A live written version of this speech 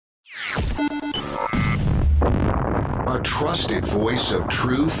a trusted voice of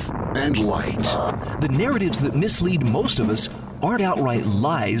truth and light. The narratives that mislead most of us aren't outright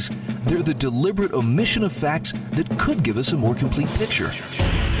lies. They're the deliberate omission of facts that could give us a more complete picture.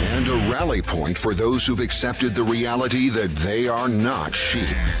 And a rally point for those who've accepted the reality that they are not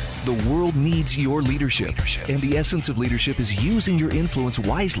sheep. The world needs your leadership, and the essence of leadership is using your influence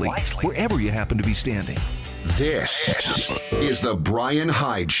wisely wherever you happen to be standing. This is the Bryan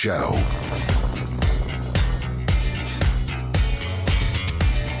Hyde Show.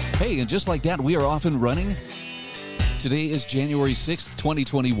 Hey, and just like that, we are off and running. Today is January 6th,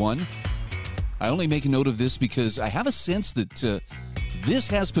 2021. I only make a note of this because I have a sense that this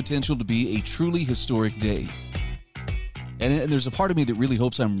has potential to be a truly historic day. And there's a part of me that really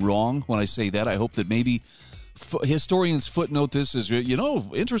hopes I'm wrong when I say that. I hope that maybe historians footnote this as,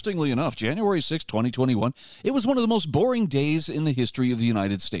 interestingly enough, January 6th, 2021, it was one of the most boring days in the history of the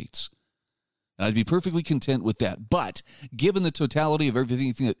United States. And I'd be perfectly content with that. But given the totality of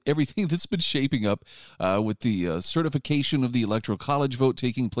everything that's been shaping up with the certification of the Electoral College vote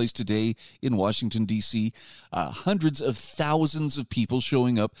taking place today in Washington, D.C., hundreds of thousands of people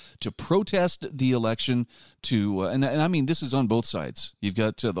showing up to protest the election, and I mean, this is on both sides. You've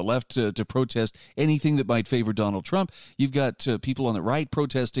got the left to protest anything that might favor Donald Trump. You've got people on the right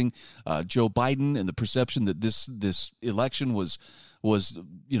protesting Joe Biden and the perception that this election was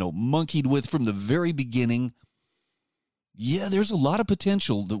monkeyed with from the very beginning. Yeah, there's a lot of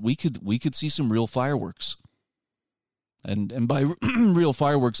potential that we could see some real fireworks. And by real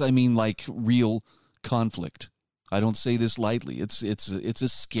fireworks, I mean like real conflict. I don't say this lightly. It's a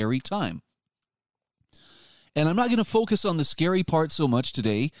scary time. And I'm not going to focus on the scary part so much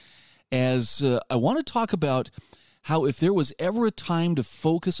today as I want to talk about how if there was ever a time to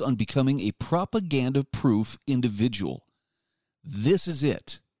focus on becoming a propaganda-proof individual, this is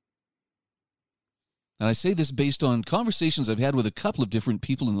it. And I say this based on conversations I've had with a couple of different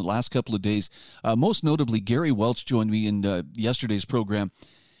people in the last couple of days. Most notably, Gary Welch joined me in yesterday's program,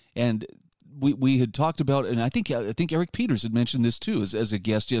 and we had talked about, and I think Eric Peters had mentioned this too as a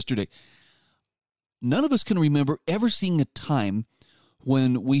guest yesterday. None of us can remember ever seeing a time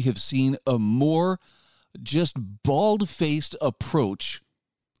when we have seen a more just bald-faced approach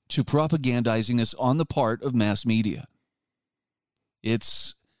to propagandizing us on the part of mass media.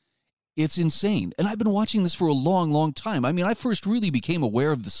 It's insane. And I've been watching this for a long, long time. I mean, I first really became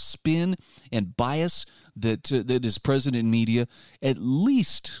aware of the spin and bias that is present in media at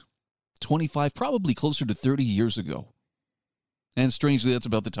least 25, probably closer to 30 years ago. And strangely, that's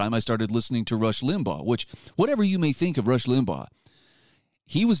about the time I started listening to Rush Limbaugh, which, whatever you may think of Rush Limbaugh,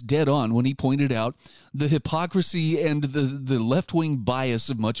 he was dead on when he pointed out the hypocrisy and the left-wing bias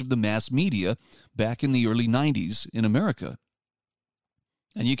of much of the mass media back in the early 90s in America.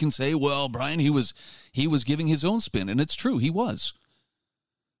 And you can say, well, Bryan, he was giving his own spin, and it's true, he was.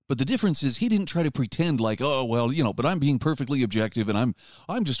 But the difference is he didn't try to pretend like, oh, well, but I'm being perfectly objective, and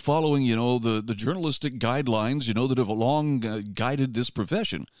I'm just following, the journalistic guidelines, that have long guided this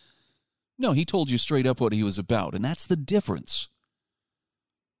profession. No, he told you straight up what he was about, and that's the difference.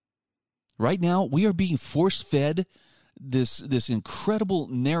 Right now, we are being force-fed this incredible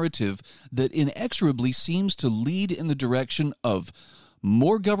narrative that inexorably seems to lead in the direction of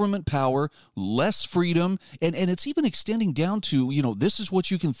more government power, less freedom, and it's even extending down to, this is what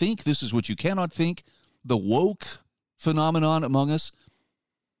you can think, this is what you cannot think, the woke phenomenon among us.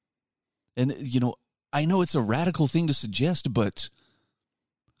 And, I know it's a radical thing to suggest, but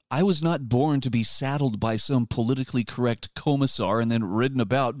I was not born to be saddled by some politically correct commissar and then ridden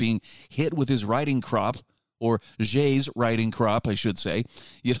about being hit with his riding crop, or Jay's riding crop, I should say,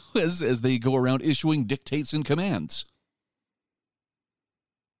 as they go around issuing dictates and commands.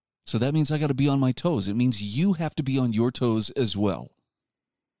 So that means I got to be on my toes. It means you have to be on your toes as well.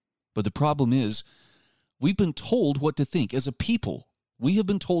 But the problem is, we've been told what to think. As a people, we have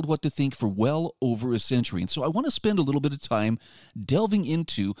been told what to think for well over a century. And so I want to spend a little bit of time delving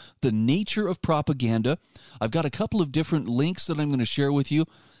into the nature of propaganda. I've got a couple of different links that I'm going to share with you.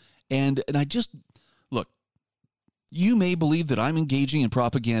 And I just, look, you may believe that I'm engaging in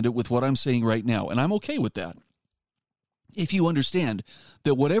propaganda with what I'm saying right now, and I'm okay with that. If you understand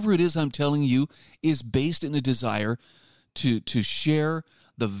that whatever it is I'm telling you is based in a desire to share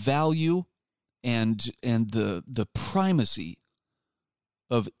the value and the primacy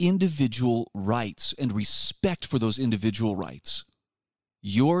of individual rights and respect for those individual rights.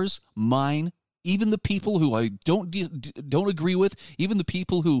 Yours, mine, even the people who I don't agree with, even the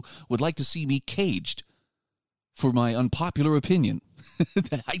people who would like to see me caged for my unpopular opinion.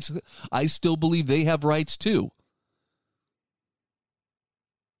 I still believe they have rights too.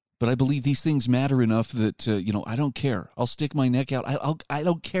 But I believe these things matter enough that, I don't care. I'll stick my neck out. I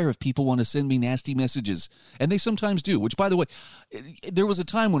don't care if people want to send me nasty messages. And they sometimes do, which, by the way, there was a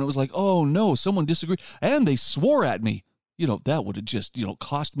time when it was like, oh, no, someone disagreed. And they swore at me. That would have just,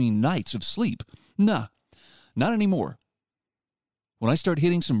 cost me nights of sleep. Nah, not anymore. When I start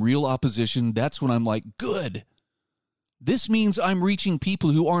hitting some real opposition, that's when I'm like, good. This means I'm reaching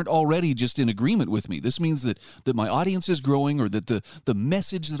people who aren't already just in agreement with me. This means that my audience is growing, or that the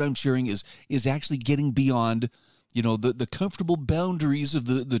message that I'm sharing is actually getting beyond, the comfortable boundaries of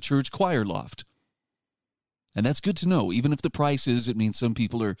the church choir loft. And that's good to know. Even if the price is, it means some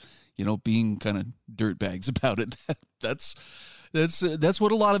people are, being kind of dirtbags about it. That's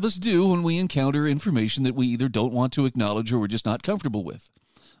what a lot of us do when we encounter information that we either don't want to acknowledge or we're just not comfortable with.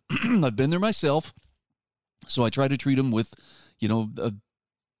 I've been there myself. So I try to treat them with,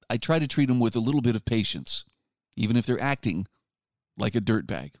 I try to treat them with a little bit of patience, even if they're acting like a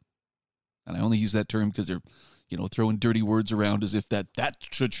dirtbag. And I only use that term because they're, throwing dirty words around as if that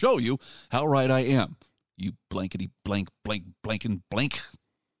should show you how right I am. You blankety blank, blank, blank, and blank.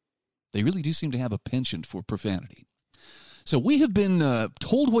 They really do seem to have a penchant for profanity. So we have been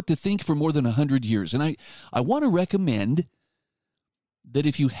told what to think for more than 100 years. And I want to recommend that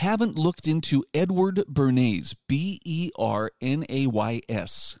if you haven't looked into Edward Bernays, Bernays,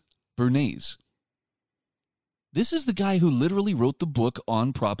 Bernays, this is the guy who literally wrote the book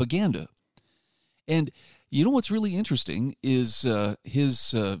on propaganda. And you know what's really interesting is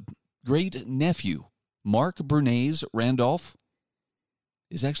his great nephew, Mark Bernays Randolph,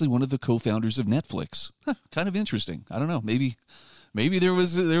 is actually one of the co-founders of Netflix. Kind of interesting. I don't know. Maybe there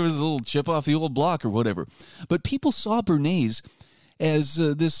was a little chip off the old block or whatever. But people saw Bernays as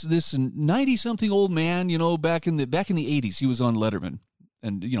this 90-something old man, back in the 80s. He was on Letterman.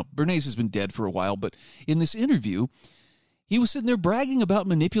 And, Bernays has been dead for a while. But in this interview, he was sitting there bragging about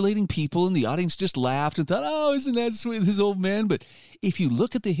manipulating people, and the audience just laughed and thought, oh, isn't that sweet, this old man? But if you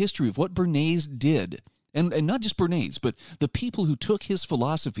look at the history of what Bernays did, and not just Bernays, but the people who took his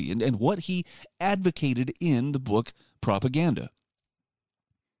philosophy and what he advocated in the book Propaganda,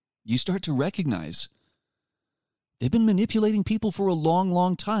 you start to recognize they've been manipulating people for a long,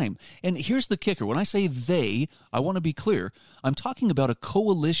 long time. And here's the kicker. When I say they, I want to be clear. I'm talking about a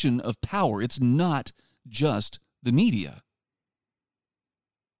coalition of power. It's not just the media.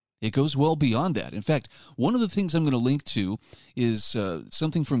 It goes well beyond that. In fact, one of the things I'm going to link to is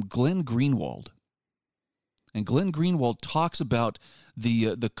something from Glenn Greenwald. And Glenn Greenwald talks about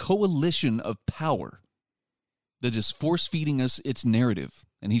the coalition of power that is force-feeding us its narrative.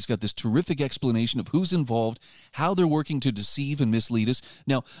 And he's got this terrific explanation of who's involved, how they're working to deceive and mislead us.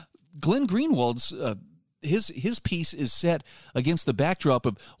 Now, Glenn Greenwald's his piece is set against the backdrop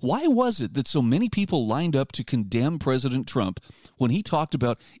of why was it that so many people lined up to condemn President Trump when he talked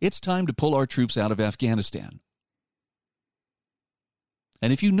about it's time to pull our troops out of Afghanistan?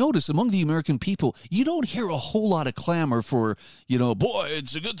 And if you notice, among the American people, you don't hear a whole lot of clamor for, boy,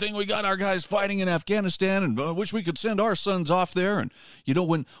 it's a good thing we got our guys fighting in Afghanistan, and I wish we could send our sons off there. And,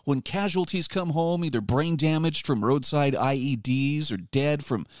 when casualties come home, either brain damaged from roadside IEDs or dead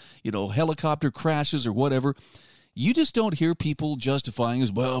from, helicopter crashes or whatever, you just don't hear people justifying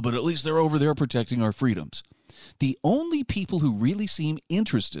as, well, but at least they're over there protecting our freedoms. The only people who really seem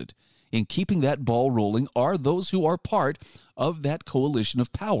interested in keeping that ball rolling are those who are part of that coalition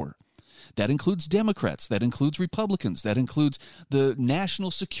of power. That includes Democrats, that includes Republicans, that includes the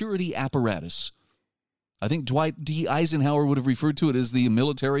national security apparatus. I think Dwight D. Eisenhower would have referred to it as the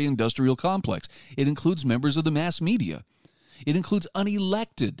military-industrial complex. It includes members of the mass media. It includes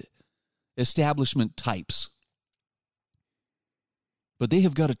unelected establishment types. But they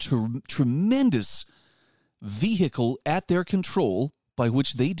have got a tremendous vehicle at their control by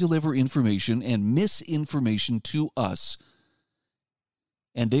which they deliver information and misinformation to us.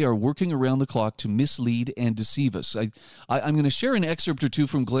 And they are working around the clock to mislead and deceive us. I'm going to share an excerpt or two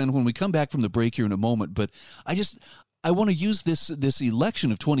from Glenn when we come back from the break here in a moment, but I want to use this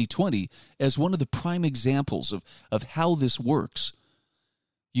election of 2020 as one of the prime examples of how this works.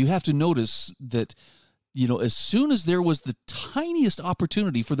 You have to notice that, as soon as there was the tiniest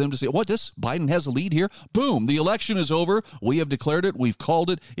opportunity for them to say, Biden has a lead here, boom, the election is over, we have declared it, we've called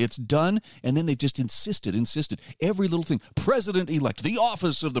it, it's done, and then they've just insisted, every little thing, president-elect, the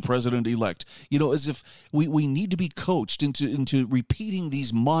office of the president-elect, as if we need to be coached into repeating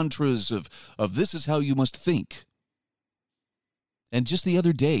these mantras of this is how you must think. And just the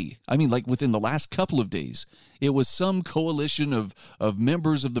other day, within the last couple of days, it was some coalition of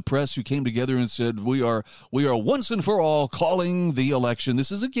members of the press who came together and said, we are once and for all calling the election. This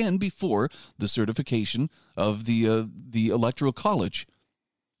is, again, before the certification of the Electoral College.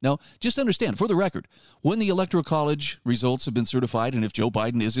 Now, just understand, for the record, when the Electoral College results have been certified, and if Joe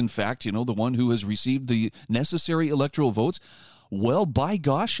Biden is, in fact, the one who has received the necessary electoral votes, well, by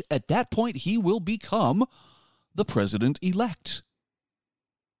gosh, at that point, he will become the president-elect.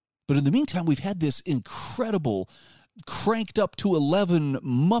 But in the meantime, we've had this incredible, cranked up to 11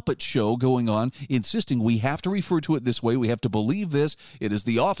 Muppet show going on, insisting we have to refer to it this way, we have to believe this, it is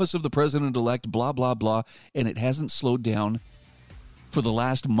the office of the president-elect, blah, blah, blah, and it hasn't slowed down for the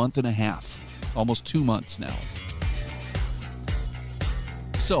last month and a half, almost 2 months now.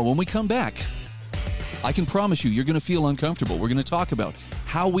 So when we come back, I can promise you're going to feel uncomfortable. We're going to talk about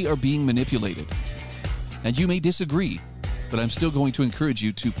how we are being manipulated. And you may disagree, but I'm still going to encourage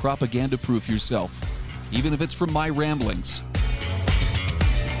you to propaganda-proof yourself, even if it's from my ramblings.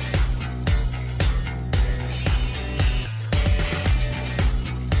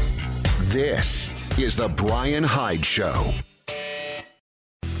 This is the Bryan Hyde Show.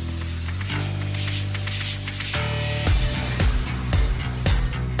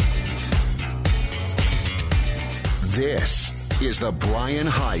 This is the Bryan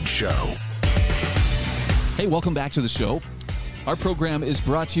Hyde Show. Hey, welcome back to the show. Our program is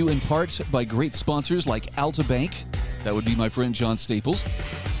brought to you in part by great sponsors like Alta Bank, that would be my friend John Staples,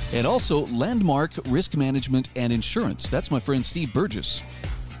 and also Landmark Risk Management and Insurance. That's my friend Steve Burgess.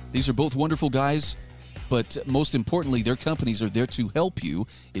 These are both wonderful guys, but most importantly, their companies are there to help you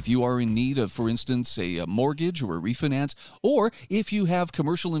if you are in need of, for instance, a mortgage or a refinance, or if you have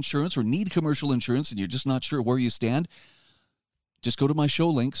commercial insurance or need commercial insurance and you're just not sure where you stand. Just go to my show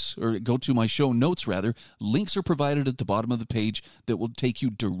links, or go to my show notes, rather. Links are provided at the bottom of the page that will take you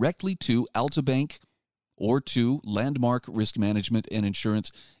directly to Alta Bank or to Landmark Risk Management and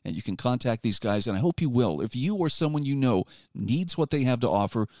Insurance, and you can contact these guys, and I hope you will. If you or someone you know needs what they have to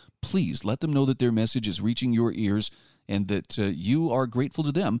offer, please let them know that their message is reaching your ears and that you are grateful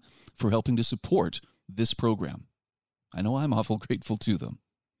to them for helping to support this program. I know I'm awful grateful to them.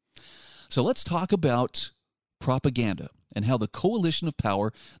 So let's talk about propaganda and how the coalition of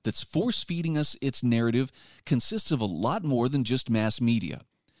power that's force-feeding us its narrative consists of a lot more than just mass media.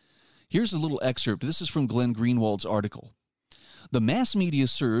 Here's a little excerpt. This is from Glenn Greenwald's article. The mass media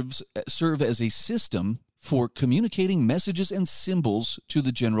serve as a system for communicating messages and symbols to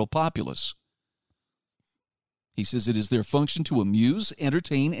the general populace. He says it is their function to amuse,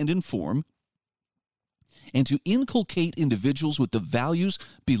 entertain, and inform, and to inculcate individuals with the values,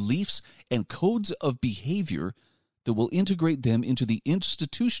 beliefs, and codes of behavior that will integrate them into the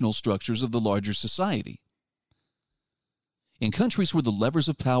institutional structures of the larger society. In countries where the levers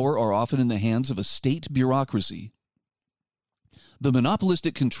of power are often in the hands of a state bureaucracy, the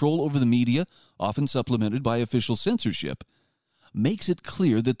monopolistic control over the media, often supplemented by official censorship, makes it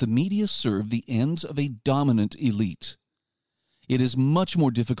clear that the media serve the ends of a dominant elite. It is much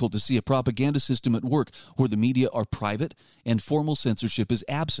more difficult to see a propaganda system at work where the media are private and formal censorship is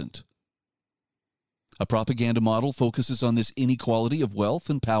absent. A propaganda model focuses on this inequality of wealth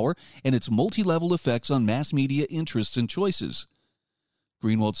and power and its multi-level effects on mass media interests and choices.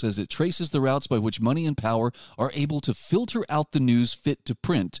 Greenwald says it traces the routes by which money and power are able to filter out the news fit to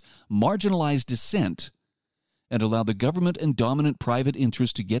print, marginalize dissent, and allow the government and dominant private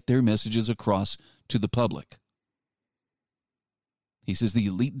interests to get their messages across to the public. He says the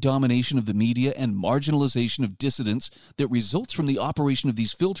elite domination of the media and marginalization of dissidents that results from the operation of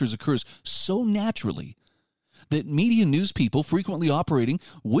these filters occurs so naturally that media news people frequently operating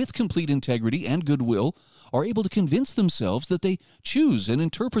with complete integrity and goodwill are able to convince themselves that they choose and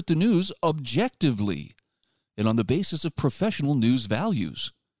interpret the news objectively and on the basis of professional news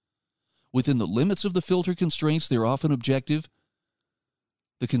values. Within the limits of the filter constraints, they're often objective.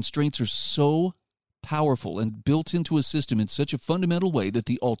 The constraints are so powerful and built into a system in such a fundamental way that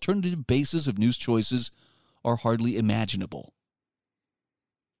the alternative basis of news choices are hardly imaginable.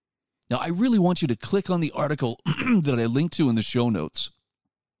 Now, I really want you to click on the article that I linked to in the show notes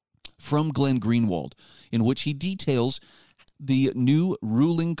from Glenn Greenwald, in which he details the new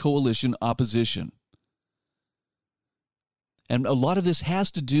ruling coalition opposition. And a lot of this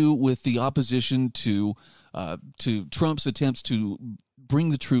has to do with the opposition to Trump's attempts to bring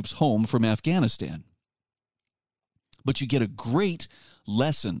the troops home from Afghanistan. But you get a great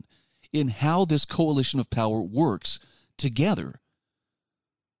lesson in how this coalition of power works together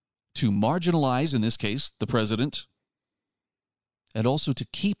to marginalize, in this case, the president, and also to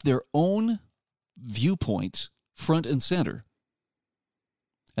keep their own viewpoint front and center.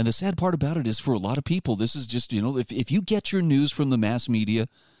 And the sad part about it is, for a lot of people, this is just, if you get your news from the mass media,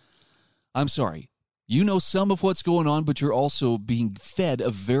 I'm sorry, you know some of what's going on, but you're also being fed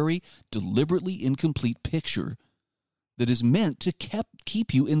a very deliberately incomplete picture that is meant to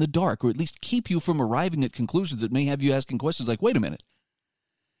keep you in the dark, or at least keep you from arriving at conclusions that may have you asking questions like, wait a minute,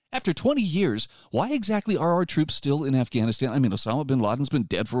 after 20 years, why exactly are our troops still in Afghanistan? I mean, Osama bin Laden's been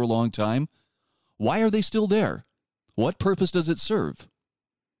dead for a long time. Why are they still there? What purpose does it serve?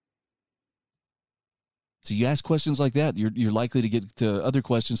 So you ask questions like that, you're likely to get other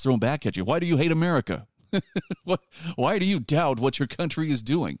questions thrown back at you. Why do you hate America? Why do you doubt what your country is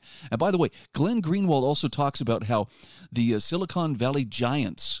doing? And by the way, Glenn Greenwald also talks about how the Silicon Valley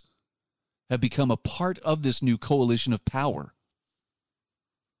giants have become a part of this new coalition of power.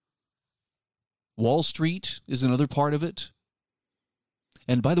 Wall Street is another part of it.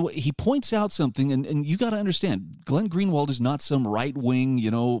 And by the way, he points out something, and you got to understand, Glenn Greenwald is not some right-wing,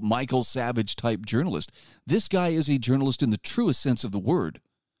 Michael Savage type journalist. This guy is a journalist in the truest sense of the word.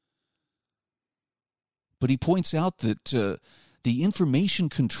 But he points out that the information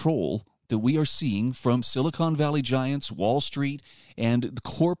control that we are seeing from Silicon Valley giants, Wall Street, and the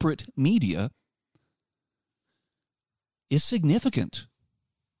corporate media is significant.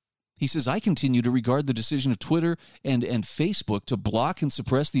 He says, I continue to regard the decision of Twitter and Facebook to block and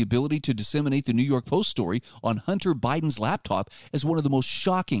suppress the ability to disseminate the New York Post story on Hunter Biden's laptop as one of the most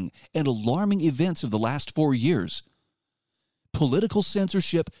shocking and alarming events of the last 4 years. Political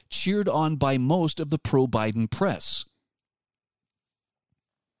censorship cheered on by most of the pro-Biden press.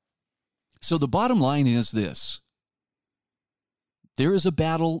 So the bottom line is this. There is a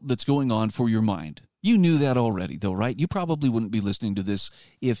battle that's going on for your mind. You knew that already, though, right? You probably wouldn't be listening to this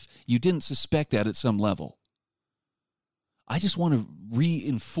if you didn't suspect that at some level. I just want to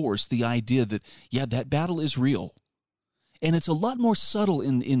reinforce the idea that, yeah, that battle is real. And it's a lot more subtle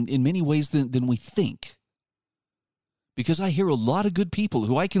in many ways than we think. Because I hear a lot of good people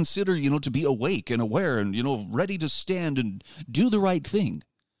who I consider, to be awake and aware and, ready to stand and do the right thing,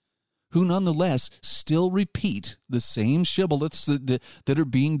 who nonetheless still repeat the same shibboleths that are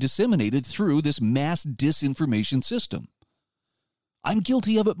being disseminated through this mass disinformation system. I'm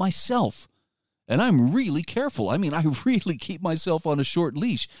guilty of it myself, and I'm really careful. I mean, I really keep myself on a short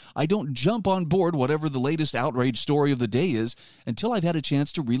leash. I don't jump on board whatever the latest outrage story of the day is until I've had a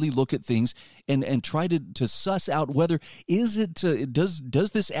chance to really look at things and try to suss out whether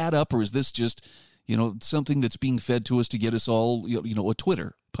does this add up, or is this just something that's being fed to us to get us all, a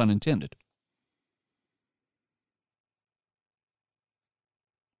Twitter, pun intended.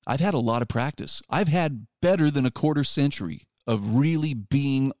 I've had a lot of practice. I've had better than a quarter century of really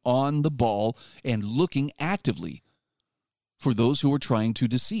being on the ball and looking actively for those who are trying to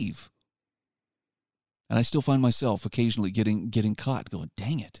deceive. And I still find myself occasionally getting caught going,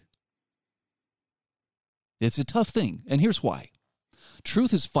 dang it. It's a tough thing, and here's why.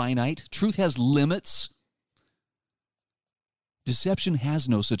 Truth is finite. Truth has limits. Deception has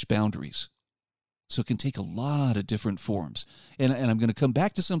no such boundaries. So it can take a lot of different forms. And I'm going to come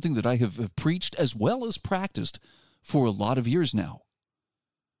back to something that I have preached as well as practiced for a lot of years now.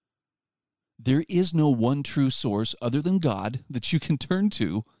 There is no one true source other than God that you can turn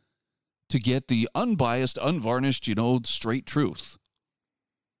to get the unbiased, unvarnished, straight truth.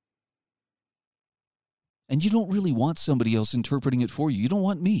 And you don't really want somebody else interpreting it for you. You don't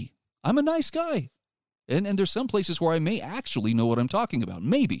want me. I'm a nice guy. And there's some places where I may actually know what I'm talking about.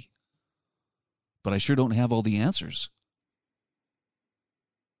 Maybe. But I sure don't have all the answers.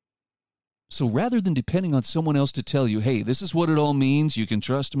 So rather than depending on someone else to tell you, hey, this is what it all means, you can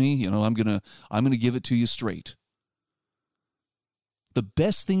trust me, I'm gonna give it to you straight. The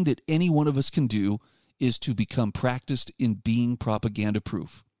best thing that any one of us can do is to become practiced in being propaganda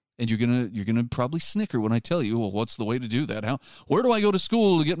proof. And you're gonna probably snicker when I tell you, well, what's the way to do that? Where do I go to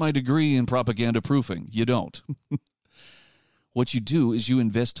school to get my degree in propaganda proofing? You don't. What you do is you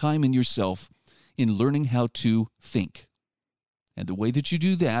invest time in yourself in learning how to think. And the way that you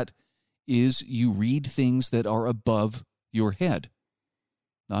do that is you read things that are above your head.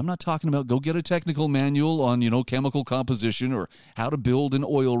 Now, I'm not talking about go get a technical manual on, chemical composition or how to build an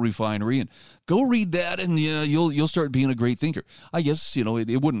oil refinery and go read that and you'll start being a great thinker. I guess,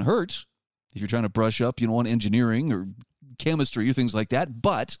 it wouldn't hurt if you're trying to brush up, on engineering or chemistry or things like that.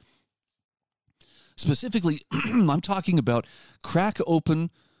 But specifically, I'm talking about crack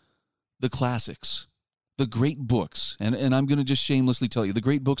open the classics, the great books. And I'm going to just shamelessly tell you, the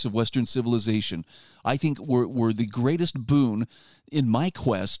great books of Western civilization, I think were the greatest boon in my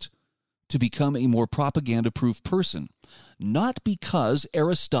quest to become a more propaganda-proof person. Not because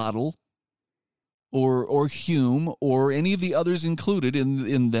Aristotle or Hume or any of the others included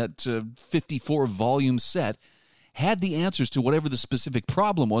in that 54-volume set had the answers to whatever the specific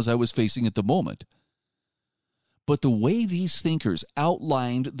problem was I was facing at the moment. But the way these thinkers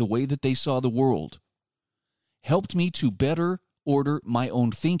outlined the way that they saw the world helped me to better order my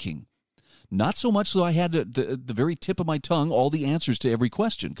own thinking. Not so much so I had at the very tip of my tongue all the answers to every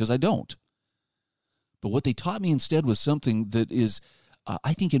question, because I don't. But what they taught me instead was something that is,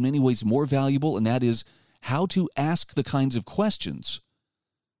 I think, in many ways more valuable, and that is how to ask the kinds of questions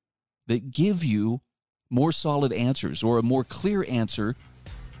that give you more solid answers or a more clear answer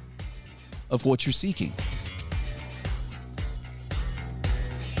of what you're seeking.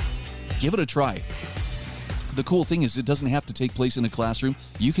 Give it a try. The cool thing is it doesn't have to take place in a classroom.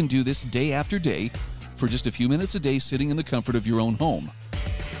 You can do this day after day for just a few minutes a day sitting in the comfort of your own home.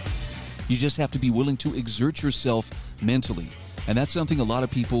 You just have to be willing to exert yourself mentally. And that's something a lot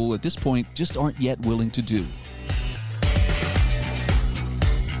of people at this point just aren't yet willing to do.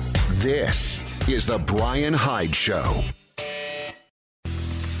 This is the Bryan Hyde Show.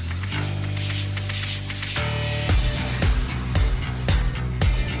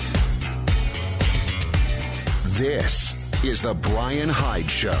 This is the Bryan Hyde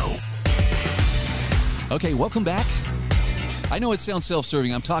Show. Okay, welcome back. I know it sounds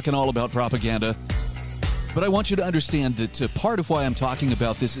self-serving. I'm talking all about propaganda. But I want you to understand that part of why I'm talking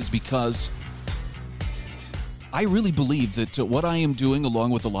about this is because I really believe that what I am doing,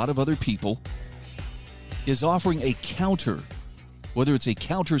 along with a lot of other people, is offering a counter, whether it's a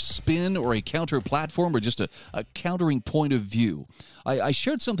counter spin or a counter platform or just a countering point of view. I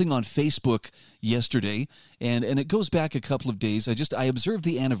shared something on Facebook yesterday, and it goes back a couple of days. I observed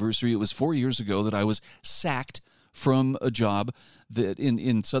the anniversary. It was 4 years ago that I was sacked from a job that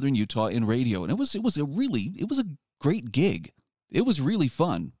in southern Utah in radio, and it was a great gig. It was really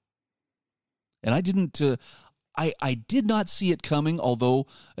fun, and I did not see it coming. Although,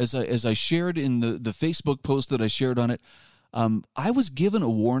 as I shared in the Facebook post that I shared on it, I was given a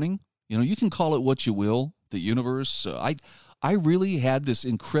warning. You know, you can call it what you will, the universe. I really had this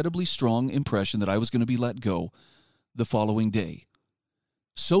incredibly strong impression that I was going to be let go the following day.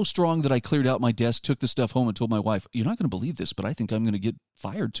 So strong that I cleared out my desk, took the stuff home, and told my wife, "You're not going to believe this, but I think I'm going to get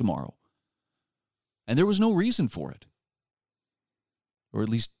fired tomorrow." And there was no reason for it. Or at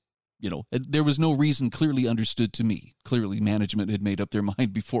least, there was no reason clearly understood to me. Clearly, management had made up their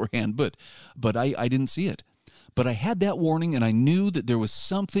mind beforehand, but I didn't see it. But I had that warning, and I knew that there was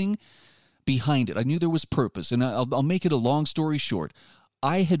something behind it. I knew there was purpose, and I'll make it a long story short.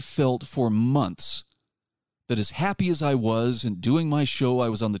 I had felt for months that as happy as I was and doing my show, I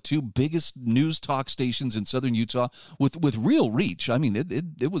was on the two biggest news talk stations in southern Utah with real reach. I mean,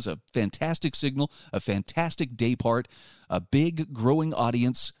 it was a fantastic signal, a fantastic day part, a big growing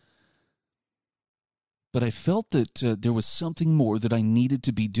audience. But I felt that there was something more that I needed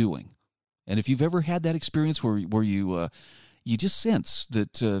to be doing. And if you've ever had that experience where you just sense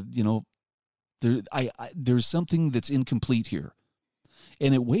that there's something that's incomplete here,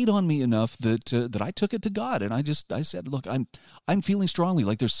 and it weighed on me enough that I took it to God, and I said, "Look, I'm feeling strongly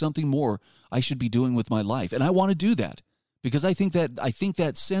like there's something more I should be doing with my life, and I want to do that because I think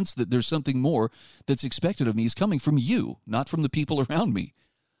that sense that there's something more that's expected of me is coming from you, not from the people around me.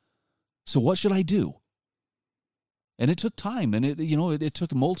 So what should I do?" And it took time, and it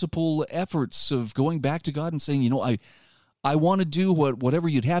took multiple efforts of going back to God and saying, I want to do whatever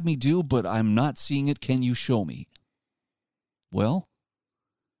you'd have me do, but I'm not seeing it. Can you show me? Well,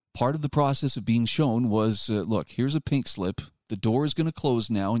 part of the process of being shown was, look, here's a pink slip. The door is going to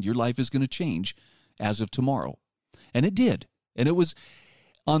close now, and your life is going to change as of tomorrow. And it did. And it was,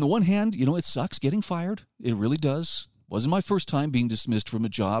 on the one hand, it sucks getting fired. It really does. Wasn't my first time being dismissed from a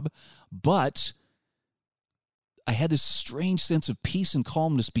job, but I had this strange sense of peace and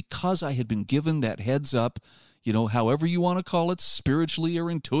calmness because I had been given that heads up, however you want to call it, spiritually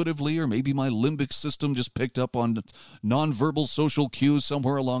or intuitively, or maybe my limbic system just picked up on nonverbal social cues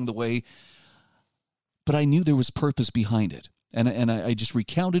somewhere along the way. But I knew there was purpose behind it. And I just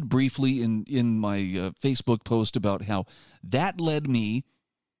recounted briefly in my Facebook post about how that led me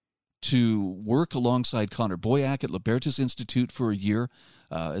to work alongside Connor Boyack at Libertas Institute for a year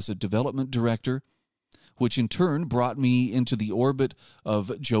as a development director, which in turn brought me into the orbit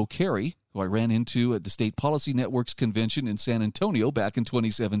of Joe Carey, who I ran into at the State Policy Network's convention in San Antonio back in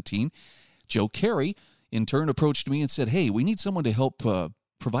 2017. Joe Carey, in turn, approached me and said, "Hey, we need someone to help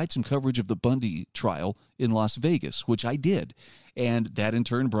provide some coverage of the Bundy trial in Las Vegas," which I did. And that, in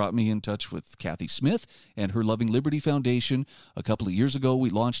turn, brought me in touch with Kathy Smith and her Loving Liberty Foundation. A couple of years ago,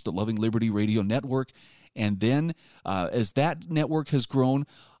 we launched the Loving Liberty Radio Network. And then, as that network has grown,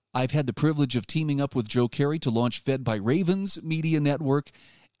 I've had the privilege of teaming up with Joe Carey to launch Fed by Ravens Media Network,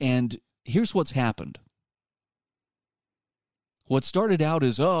 and here's what's happened. What started out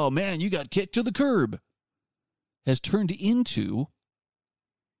as, "Oh, man, you got kicked to the curb," has turned into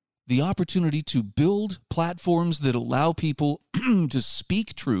the opportunity to build platforms that allow people to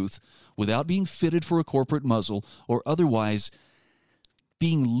speak truth without being fitted for a corporate muzzle or otherwise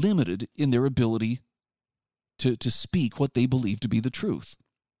being limited in their ability to speak what they believe to be the truth.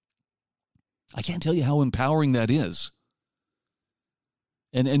 I can't tell you how empowering that is.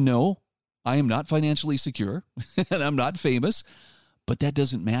 And no, I am not financially secure and I'm not famous, but that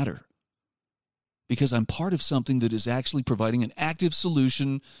doesn't matter because I'm part of something that is actually providing an active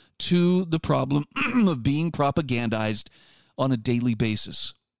solution to the problem of being propagandized on a daily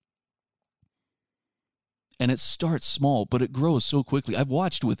basis. And it starts small, but it grows so quickly. I've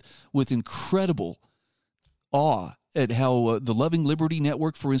watched with incredible awe at how the Loving Liberty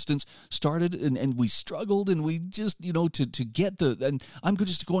Network, for instance, started, and we struggled, and we just, to get and I'm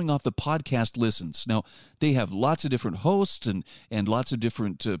just going off the podcast listens. Now, they have lots of different hosts and lots of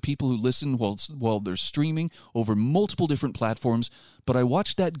different people who listen while they're streaming over multiple different platforms, but I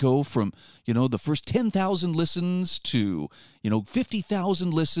watched that go from, the first 10,000 listens to,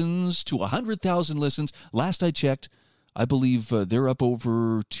 50,000 listens to 100,000 listens. Last I checked, I believe they're up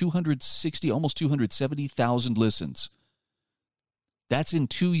over 260, almost 270,000 listens. That's in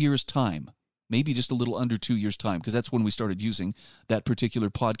 2 years' time, maybe just a little under 2 years' time, because that's when we started using that particular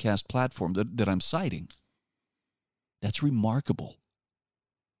podcast platform that I'm citing. That's remarkable.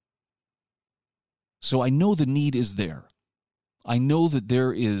 So I know the need is there. I know that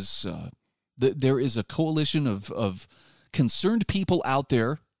there is a coalition of concerned people out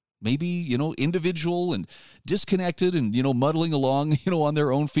there, maybe, individual and disconnected and, muddling along, on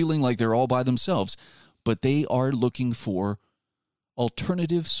their own, feeling like they're all by themselves. But they are looking for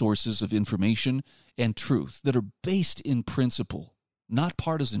alternative sources of information and truth that are based in principle, not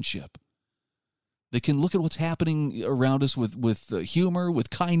partisanship. They can look at what's happening around us with humor,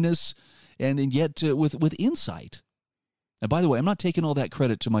 with kindness, and yet with insight. And by the way, I'm not taking all that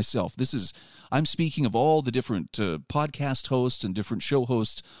credit to myself. I'm speaking of all the different podcast hosts and different show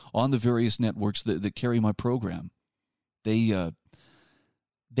hosts on the various networks that carry my program. They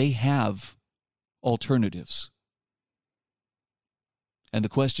have alternatives. And the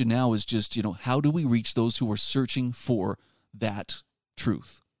question now is just, how do we reach those who are searching for that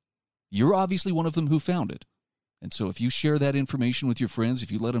truth? You're obviously one of them who found it. And so if you share that information with your friends,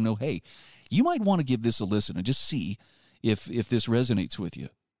 if you let them know, hey, you might want to give this a listen and just see if this resonates with you.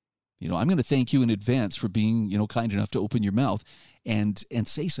 I'm going to thank you in advance for being, kind enough to open your mouth and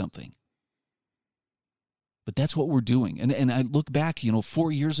say something. But that's what we're doing. And I look back,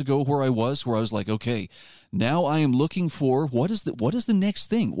 4 years ago where I was like, okay, now I am looking for what is the next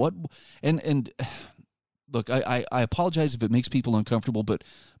thing? And look, I apologize if it makes people uncomfortable, but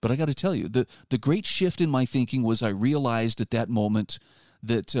I got to tell you, the great shift in my thinking was I realized at that moment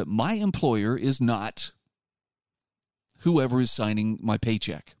that my employer is not whoever is signing my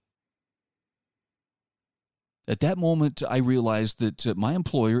paycheck. At that moment, I realized that my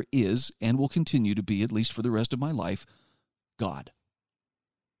employer is and will continue to be, at least for the rest of my life, God.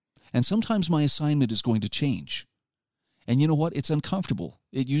 And sometimes my assignment is going to change. And you know what? It's uncomfortable.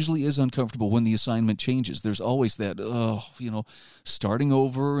 It usually is uncomfortable when the assignment changes. There's always that, starting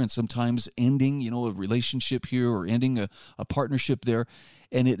over and sometimes ending, a relationship here or ending a partnership there.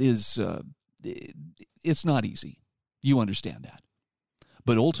 And it's not easy. You understand that.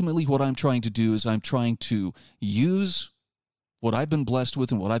 But ultimately what I'm trying to do is I'm trying to use what I've been blessed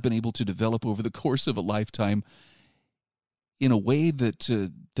with and what I've been able to develop over the course of a lifetime in a way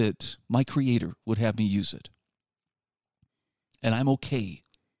that my Creator would have me use it. And I'm okay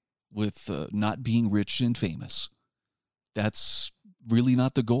with not being rich and famous. That's really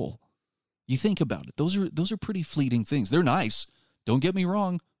not the goal. You think about it. Those are pretty fleeting things. They're nice. Don't get me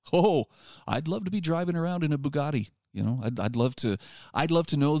wrong. Oh, I'd love to be driving around in a Bugatti. I'd love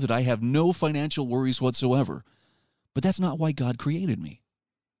to know that I have no financial worries whatsoever. But that's not why God created me.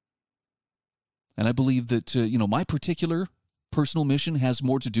 And I believe that, my particular personal mission has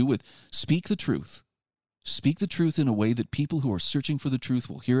more to do with speak the truth. Speak the truth in a way that people who are searching for the truth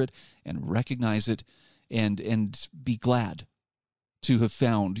will hear it and recognize it and be glad to have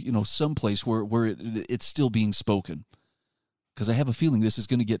found, some place where it's still being spoken. Because I have a feeling this is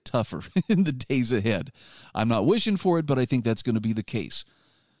going to get tougher in the days ahead. I'm not wishing for it, but I think that's going to be the case.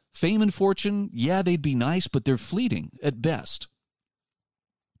 Fame and fortune, yeah, they'd be nice, but they're fleeting at best.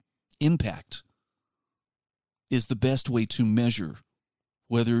 Impact is the best way to measure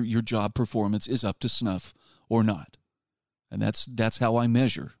whether your job performance is up to snuff or not. And that's how I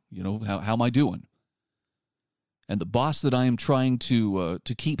measure, how am I doing? And the boss that I am trying to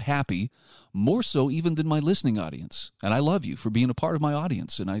keep happy, more so even than my listening audience. And I love you for being a part of my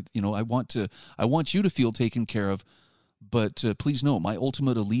audience. And I want you to feel taken care of But please know, my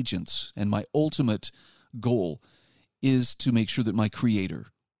ultimate allegiance and my ultimate goal is to make sure that my Creator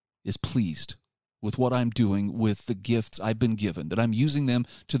is pleased with what I'm doing with the gifts I've been given, that I'm using them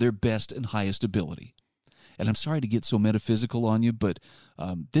to their best and highest ability. And I'm sorry to get so metaphysical on you, but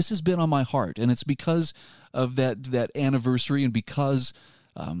this has been on my heart, and it's because of that anniversary, and because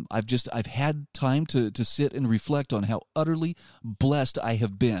I've had time to sit and reflect on how utterly blessed I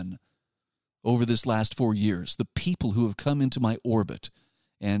have been over this last 4 years. The people who have come into my orbit,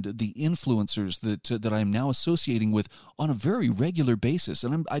 and the influencers that I'm now associating with on a very regular basis.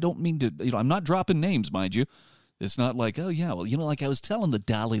 And I don't mean to, I'm not dropping names, mind you. It's not like, oh, yeah, well, like I was telling the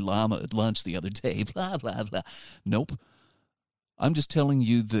Dalai Lama at lunch the other day, blah, blah, blah. Nope. I'm just telling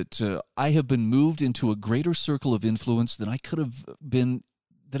you that I have been moved into a greater circle of influence than I could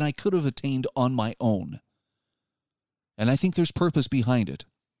have attained on my own. And I think there's purpose behind it.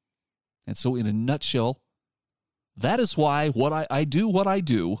 And so in a nutshell, that is why I do what I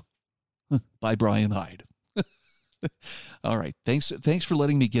do by Bryan Hyde. All right. Thanks for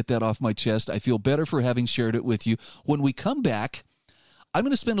letting me get that off my chest. I feel better for having shared it with you. When we come back, I'm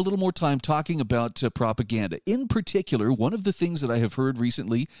going to spend a little more time talking about propaganda. In particular, one of the things that I have heard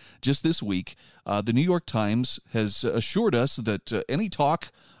recently, just this week, the New York Times has assured us that any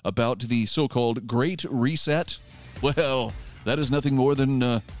talk about the so-called Great Reset, well, that is nothing more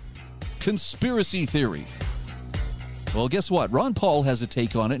than conspiracy theory. Well, guess what? Ron Paul has a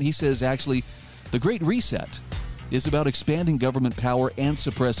take on it, and he says, actually, the Great Reset is about expanding government power and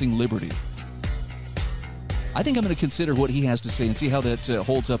suppressing liberty. I think I'm going to consider what he has to say and see how that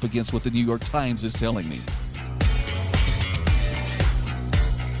holds up against what the New York Times is telling me.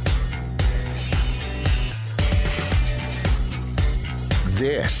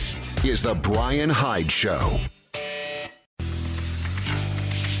 This is the Bryan Hyde Show.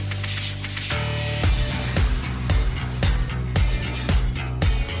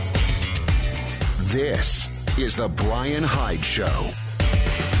 This is the Bryan Hyde Show.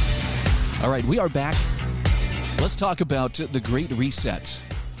 All right, we are back. Let's talk about the Great Reset.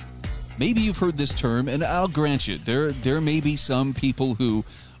 Maybe you've heard this term, and I'll grant you, there may be some people who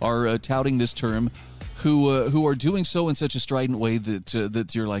are touting this term who are doing so in such a strident way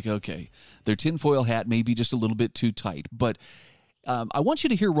that you're like, okay, their tinfoil hat may be just a little bit too tight. But I want you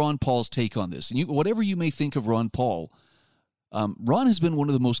to hear Ron Paul's take on this. And whatever you may think of Ron Paul, Ron has been one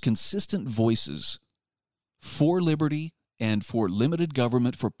of the most consistent voices for liberty and for limited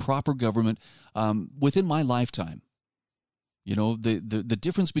government, for proper government within my lifetime. The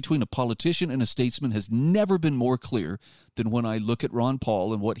difference between a politician and a statesman has never been more clear than when I look at Ron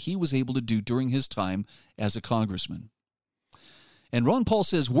Paul and what he was able to do during his time as a congressman. And Ron Paul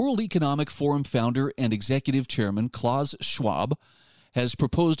says World Economic Forum founder and executive chairman Klaus Schwab has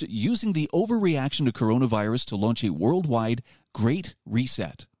proposed using the overreaction to coronavirus to launch a worldwide Great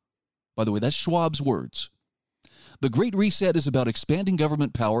Reset. By the way, that's Schwab's words. The Great Reset is about expanding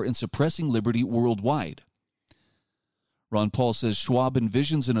government power and suppressing liberty worldwide. Ron Paul says Schwab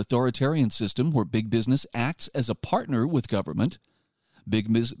envisions an authoritarian system where big business acts as a partner with government.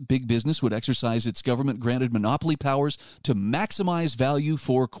 Big business would exercise its government-granted monopoly powers to maximize value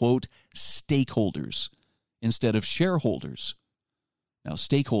for, quote, stakeholders instead of shareholders. Now,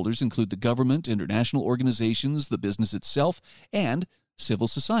 stakeholders include the government, international organizations, the business itself, and civil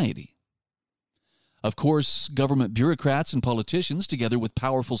society. Of course, government bureaucrats and politicians, together with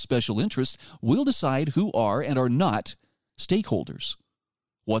powerful special interests, will decide who are and are not stakeholders,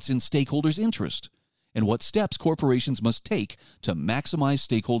 what's in stakeholders' interest, and what steps corporations must take to maximize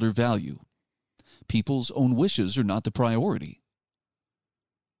stakeholder value. People's own wishes are not the priority.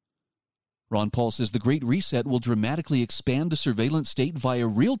 Ron Paul says the Great Reset will dramatically expand the surveillance state via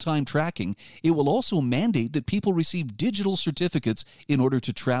real-time tracking. It will also mandate that people receive digital certificates in order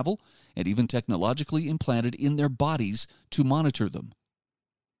to travel and even technologically implanted in their bodies to monitor them.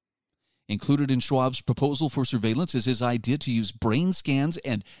 Included in Schwab's proposal for surveillance is his idea to use brain scans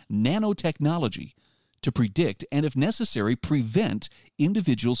and nanotechnology to predict and, if necessary, prevent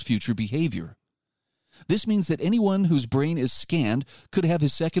individuals' future behavior. This means that anyone whose brain is scanned could have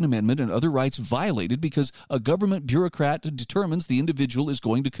his Second Amendment and other rights violated because a government bureaucrat determines the individual is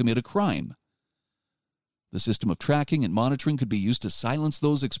going to commit a crime. The system of tracking and monitoring could be used to silence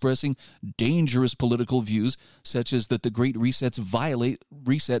those expressing dangerous political views, such as that the Great Reset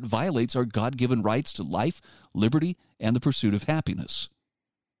violates our God-given rights to life, liberty, and the pursuit of happiness.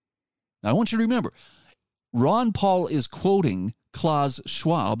 Now, I want you to remember, Ron Paul is quoting Klaus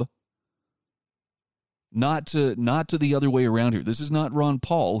Schwab, not to the other way around here. This is not Ron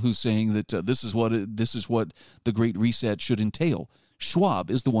Paul who's saying that this is what the Great Reset should entail. Schwab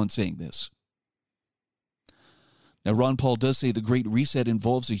is the one saying this. Now, Ron Paul does say the Great Reset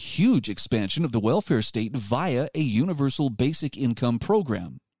involves a huge expansion of the welfare state via a universal basic income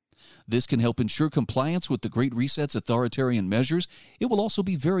program. This can help ensure compliance with the Great Reset's authoritarian measures. It will also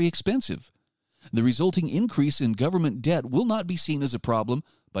be very expensive. The resulting increase in government debt will not be seen as a problem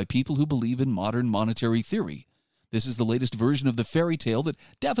by people who believe in modern monetary theory. This is the latest version of the fairy tale that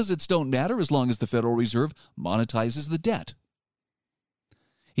deficits don't matter as long as the Federal Reserve monetizes the debt.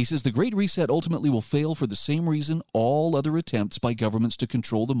 He says the Great Reset ultimately will fail for the same reason all other attempts by governments to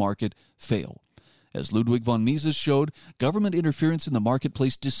control the market fail. As Ludwig von Mises showed, government interference in the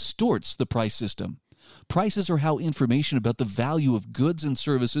marketplace distorts the price system. Prices are how information about the value of goods and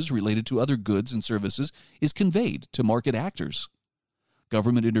services related to other goods and services is conveyed to market actors.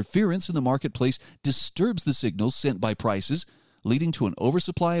 Government interference in the marketplace disturbs the signals sent by prices, leading to an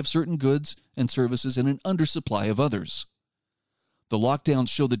oversupply of certain goods and services and an undersupply of others. The lockdowns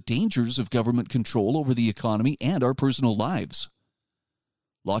show the dangers of government control over the economy and our personal lives.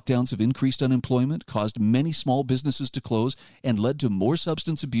 Lockdowns have increased unemployment, caused many small businesses to close, and led to more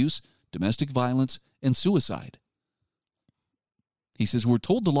substance abuse, domestic violence, and suicide. He says, we're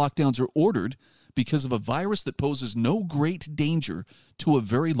told the lockdowns are ordered because of a virus that poses no great danger to a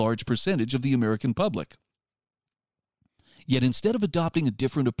very large percentage of the American public. Yet instead of adopting a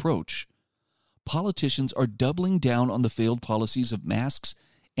different approach, politicians are doubling down on the failed policies of masks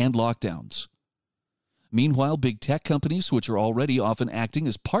and lockdowns. Meanwhile, big tech companies, which are already often acting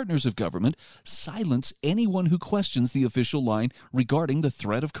as partners of government, silence anyone who questions the official line regarding the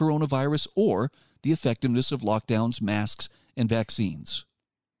threat of coronavirus or the effectiveness of lockdowns, masks, and vaccines.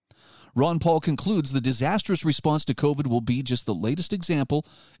 Ron Paul concludes the disastrous response to COVID will be just the latest example,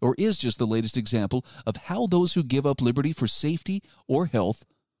 or is just the latest example, of how those who give up liberty for safety or health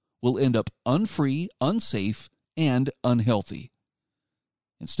will end up unfree, unsafe, and unhealthy.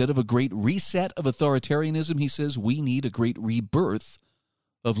 Instead of a great reset of authoritarianism, he says, we need a great rebirth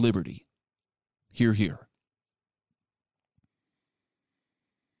of liberty. Hear, hear.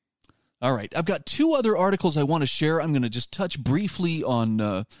 All right, I've got two other articles I want to share. I'm going to just touch briefly on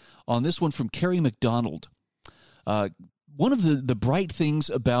this one from Carrie McDonald. One of the bright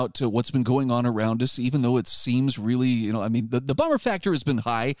things about what's been going on around us, even though it seems really, the bummer factor has been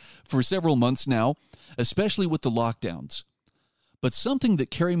high for several months now, especially with the lockdowns. But something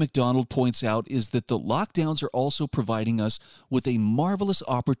that Carrie McDonald points out is that the lockdowns are also providing us with a marvelous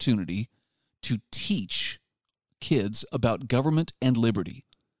opportunity to teach kids about government and liberty.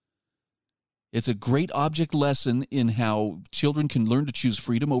 It's a great object lesson in how children can learn to choose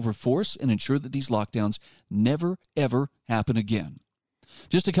freedom over force and ensure that these lockdowns never, ever happen again.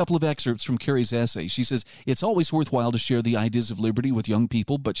 Just a couple of excerpts from Carrie's essay. She says, it's always worthwhile to share the ideas of liberty with young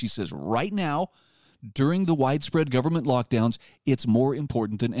people, but she says right now, during the widespread government lockdowns, it's more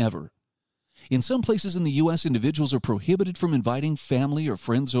important than ever. In some places in the U.S., individuals are prohibited from inviting family or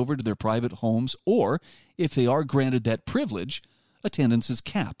friends over to their private homes, or if they are granted that privilege, attendance is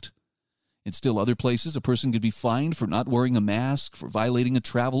capped. In still other places, a person could be fined for not wearing a mask, for violating a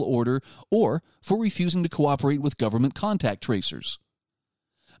travel order, or for refusing to cooperate with government contact tracers.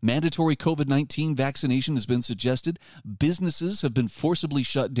 Mandatory COVID-19 vaccination has been suggested. Businesses have been forcibly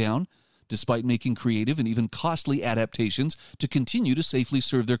shut down, despite making creative and even costly adaptations to continue to safely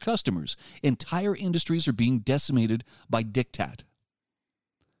serve their customers. Entire industries are being decimated by diktat.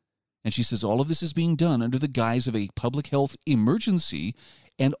 And she says all of this is being done under the guise of a public health emergency,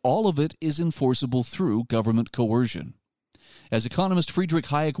 and all of it is enforceable through government coercion. As economist Friedrich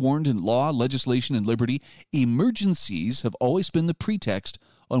Hayek warned in Law, Legislation, and Liberty, emergencies have always been the pretext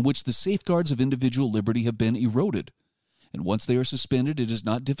on which the safeguards of individual liberty have been eroded. And once they are suspended, it is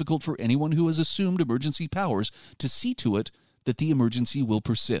not difficult for anyone who has assumed emergency powers to see to it that the emergency will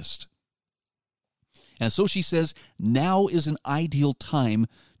persist. And so she says, now is an ideal time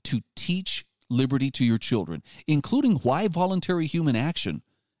to teach liberty to your children, including why voluntary human action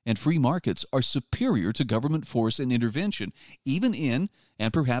and free markets are superior to government force and intervention, even in,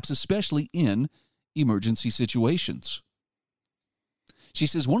 and perhaps especially in, emergency situations. She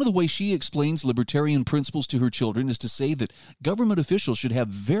says one of the ways she explains libertarian principles to her children is to say that government officials should have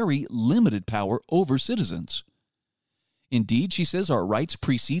very limited power over citizens. Indeed, she says our rights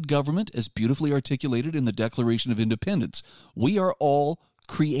precede government, as beautifully articulated in the Declaration of Independence. We are all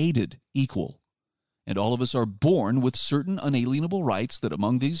created equal, and all of us are born with certain unalienable rights, that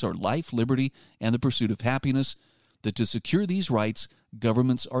among these are life, liberty, and the pursuit of happiness, that to secure these rights,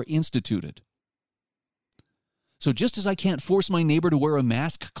 governments are instituted. So just as I can't force my neighbor to wear a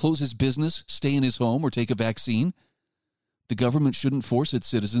mask, close his business, stay in his home, or take a vaccine, the government shouldn't force its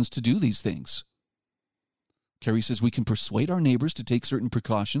citizens to do these things. Carrie says we can persuade our neighbors to take certain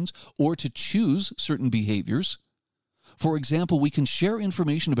precautions or to choose certain behaviors, For example, we can share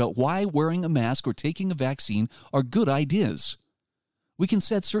information about why wearing a mask or taking a vaccine are good ideas. We can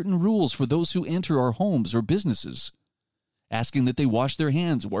set certain rules for those who enter our homes or businesses, asking that they wash their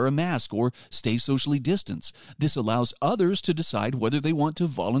hands, wear a mask, or stay socially distanced. This allows others to decide whether they want to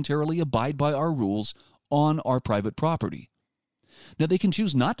voluntarily abide by our rules on our private property. Now, they can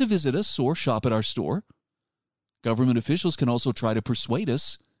choose not to visit us or shop at our store. Government officials can also try to persuade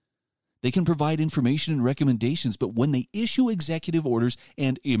us. They can provide information and recommendations, but when they issue executive orders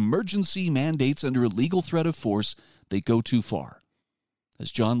and emergency mandates under a legal threat of force, they go too far.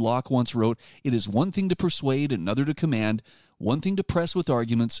 As John Locke once wrote, it is one thing to persuade, another to command, one thing to press with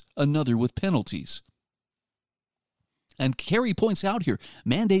arguments, another with penalties. And Kerry points out here,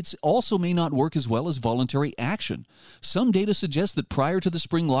 mandates also may not work as well as voluntary action. Some data suggests that prior to the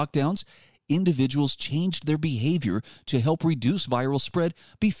spring lockdowns, individuals changed their behavior to help reduce viral spread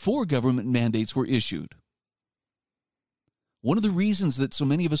before government mandates were issued. One of the reasons that so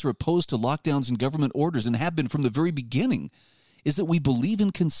many of us are opposed to lockdowns and government orders, and have been from the very beginning, is that we believe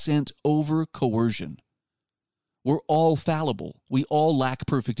in consent over coercion. We're all fallible. We all lack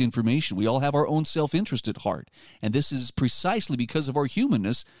perfect information. We all have our own self-interest at heart. And this is precisely because of our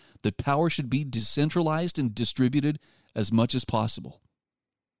humanness that power should be decentralized and distributed as much as possible.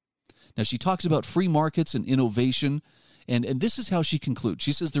 Now, she talks about free markets and innovation, and this is how she concludes.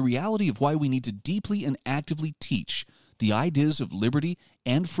 She says the reality of why we need to deeply and actively teach the ideas of liberty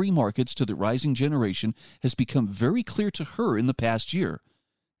and free markets to the rising generation has become very clear to her in the past year.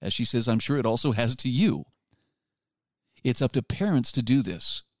 As she says, I'm sure it also has to you. It's up to parents to do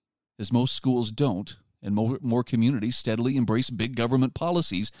this, as most schools don't, and more communities steadily embrace big government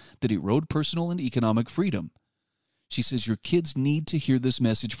policies that erode personal and economic freedom. She says your kids need to hear this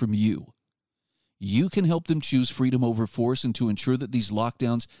message from you. You can help them choose freedom over force and to ensure that these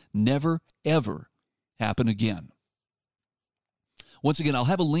lockdowns never, ever happen again. Once again, I'll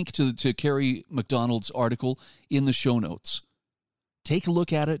have a link to Carrie McDonald's article in the show notes. Take a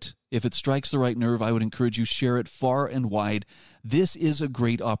look at it. If it strikes the right nerve, I would encourage you share it far and wide. This is a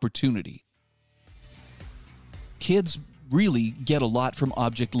great opportunity. Kids really get a lot from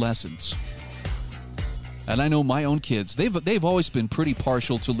object lessons. And I know my own kids, they've always been pretty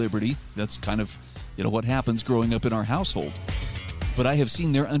partial to liberty. That's kind of, what happens growing up in our household. But I have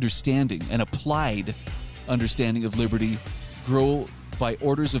seen their understanding and applied understanding of liberty grow by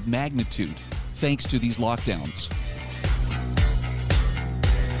orders of magnitude thanks to these lockdowns.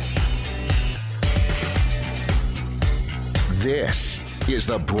 This is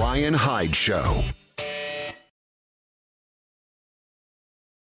the Bryan Hyde Show.